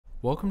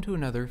Welcome to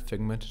another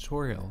Figma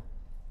tutorial.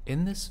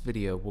 In this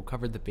video, we'll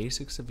cover the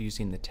basics of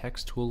using the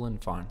text tool in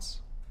fonts.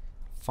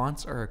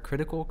 Fonts are a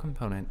critical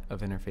component of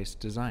interface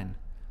design.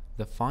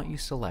 The font you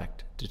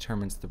select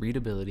determines the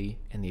readability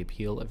and the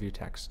appeal of your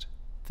text.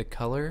 The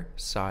color,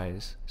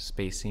 size,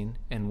 spacing,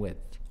 and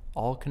width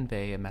all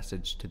convey a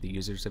message to the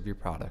users of your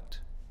product.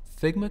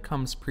 Figma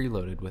comes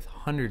preloaded with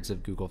hundreds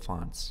of Google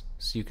fonts,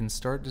 so you can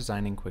start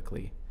designing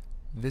quickly.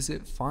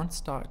 Visit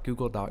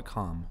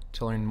fonts.google.com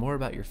to learn more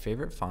about your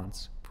favorite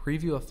fonts,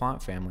 preview a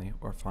font family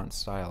or font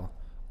style,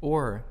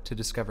 or to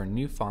discover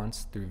new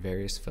fonts through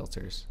various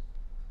filters.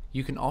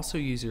 You can also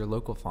use your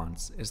local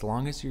fonts as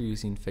long as you're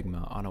using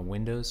Figma on a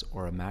Windows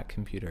or a Mac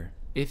computer.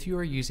 If you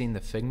are using the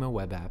Figma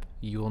web app,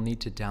 you will need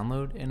to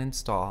download and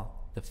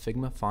install the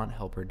Figma font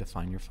helper to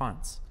find your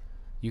fonts.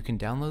 You can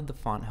download the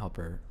font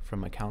helper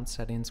from account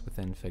settings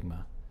within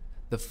Figma.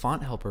 The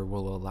font helper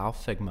will allow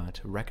Figma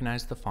to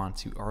recognize the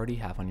fonts you already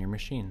have on your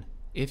machine.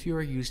 If you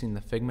are using the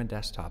Figma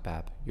desktop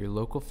app, your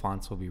local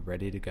fonts will be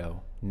ready to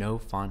go. No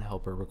font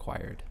helper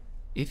required.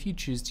 If you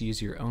choose to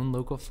use your own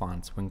local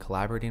fonts when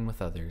collaborating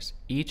with others,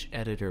 each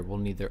editor will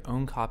need their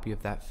own copy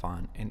of that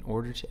font in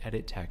order to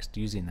edit text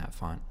using that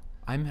font.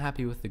 I'm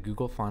happy with the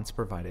Google fonts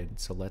provided,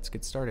 so let's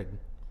get started.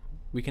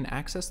 We can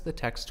access the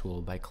text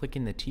tool by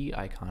clicking the T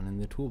icon in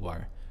the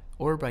toolbar,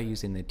 or by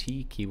using the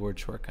T keyboard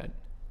shortcut.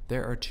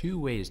 There are two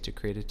ways to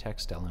create a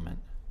text element.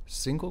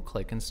 Single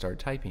click and start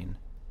typing.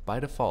 By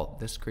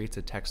default, this creates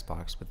a text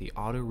box with the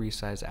auto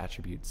resize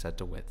attribute set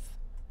to width.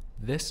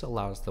 This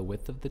allows the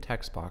width of the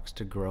text box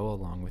to grow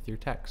along with your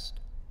text.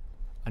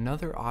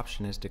 Another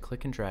option is to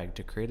click and drag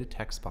to create a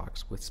text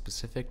box with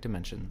specific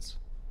dimensions.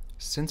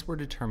 Since we're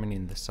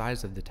determining the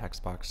size of the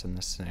text box in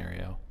this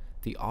scenario,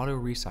 the auto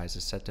resize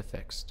is set to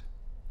fixed.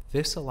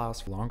 This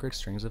allows for longer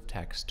strings of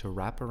text to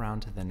wrap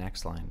around to the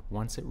next line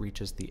once it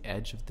reaches the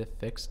edge of the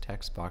fixed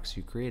text box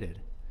you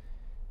created.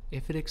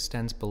 If it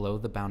extends below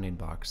the bounding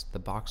box, the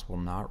box will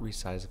not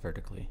resize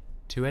vertically.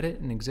 To edit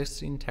an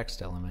existing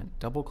text element,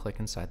 double-click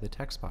inside the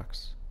text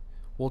box.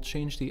 We'll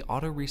change the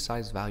auto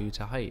resize value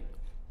to height.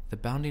 The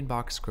bounding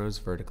box grows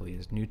vertically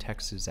as new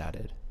text is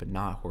added, but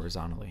not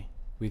horizontally.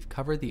 We've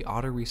covered the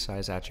auto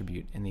resize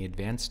attribute in the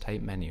advanced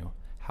type menu.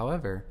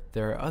 However,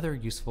 there are other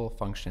useful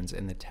functions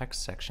in the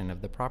text section of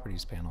the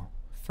properties panel.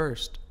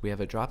 First, we have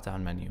a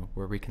drop-down menu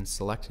where we can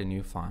select a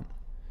new font.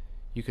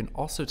 You can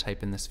also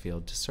type in this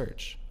field to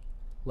search.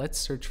 Let's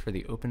search for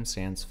the Open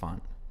Sans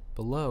font.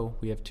 Below,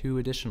 we have two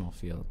additional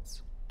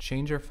fields: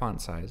 change our font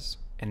size,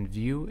 and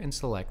view and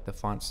select the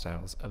font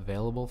styles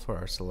available for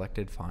our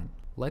selected font.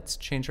 Let's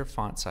change our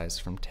font size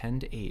from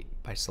 10 to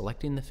 8 by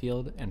selecting the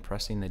field and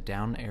pressing the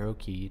down arrow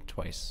key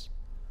twice.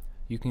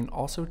 You can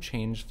also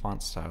change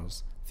font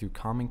styles through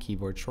common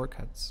keyboard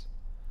shortcuts.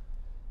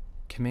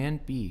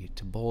 Command B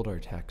to bold our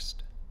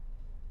text.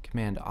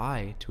 Command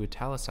I to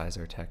italicize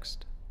our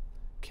text.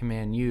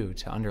 Command U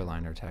to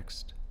underline our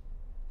text.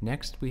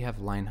 Next, we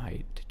have line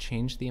height to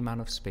change the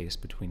amount of space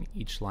between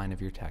each line of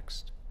your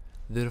text.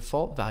 The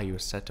default value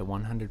is set to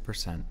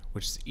 100%,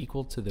 which is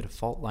equal to the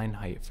default line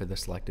height for the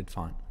selected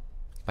font.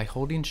 By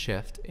holding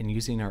Shift and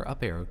using our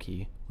up arrow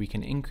key, we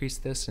can increase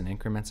this in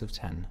increments of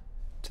 10.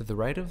 To the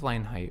right of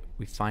line height,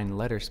 we find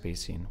letter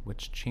spacing,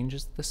 which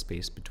changes the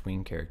space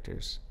between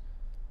characters.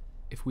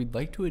 If we'd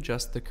like to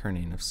adjust the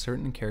kerning of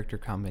certain character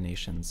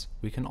combinations,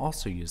 we can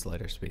also use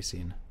letter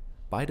spacing.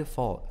 By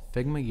default,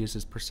 Figma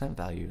uses percent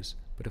values,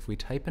 but if we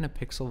type in a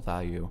pixel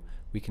value,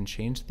 we can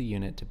change the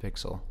unit to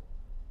pixel.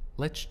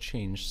 Let's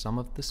change some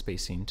of the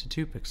spacing to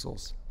 2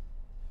 pixels.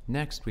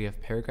 Next, we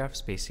have paragraph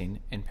spacing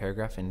and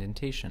paragraph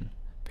indentation.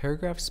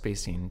 Paragraph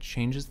spacing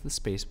changes the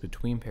space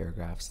between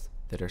paragraphs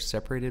that are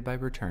separated by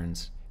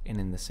returns and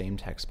in the same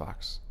text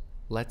box.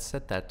 Let's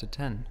set that to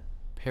 10.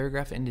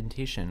 Paragraph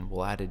indentation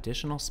will add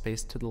additional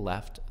space to the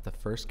left of the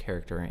first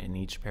character in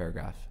each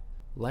paragraph.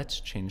 Let's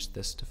change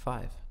this to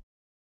 5.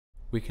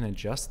 We can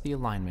adjust the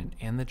alignment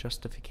and the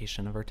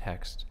justification of our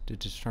text to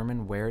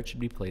determine where it should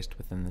be placed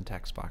within the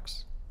text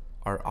box.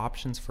 Our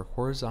options for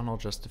horizontal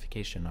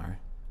justification are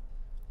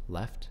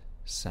left,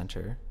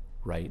 center,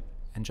 right,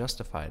 and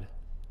justified.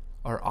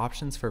 Our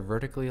options for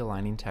vertically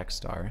aligning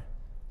text are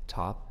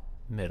top,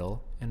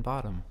 middle, and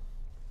bottom.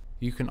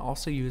 You can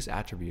also use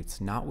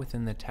attributes not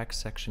within the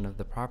text section of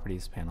the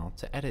properties panel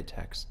to edit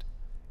text.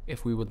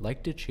 If we would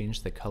like to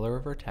change the color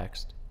of our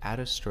text, add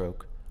a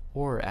stroke,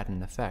 or add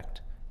an effect,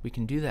 we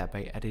can do that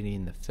by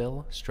editing the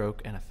fill,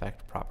 stroke, and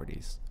effect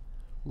properties.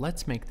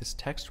 Let's make this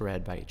text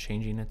red by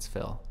changing its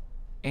fill,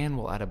 and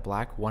we'll add a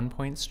black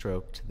 1-point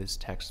stroke to this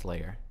text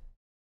layer.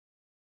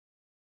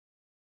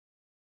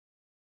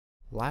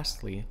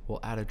 Lastly, we'll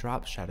add a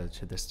drop shadow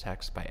to this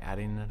text by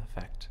adding an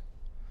effect.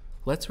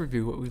 Let's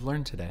review what we've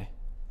learned today.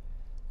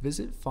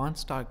 Visit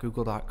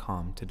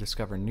fonts.google.com to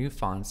discover new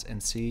fonts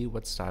and see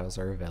what styles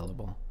are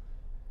available.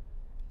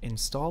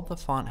 Install the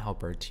font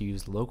helper to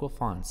use local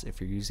fonts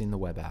if you're using the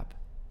web app.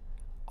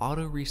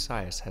 Auto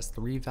resize has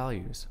 3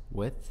 values: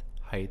 width,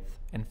 height,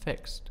 and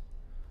fixed.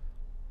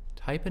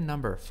 Type a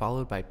number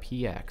followed by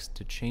px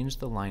to change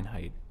the line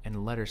height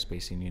and letter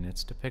spacing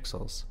units to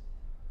pixels.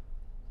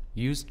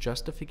 Use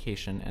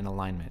justification and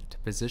alignment to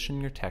position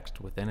your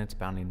text within its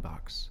bounding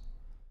box.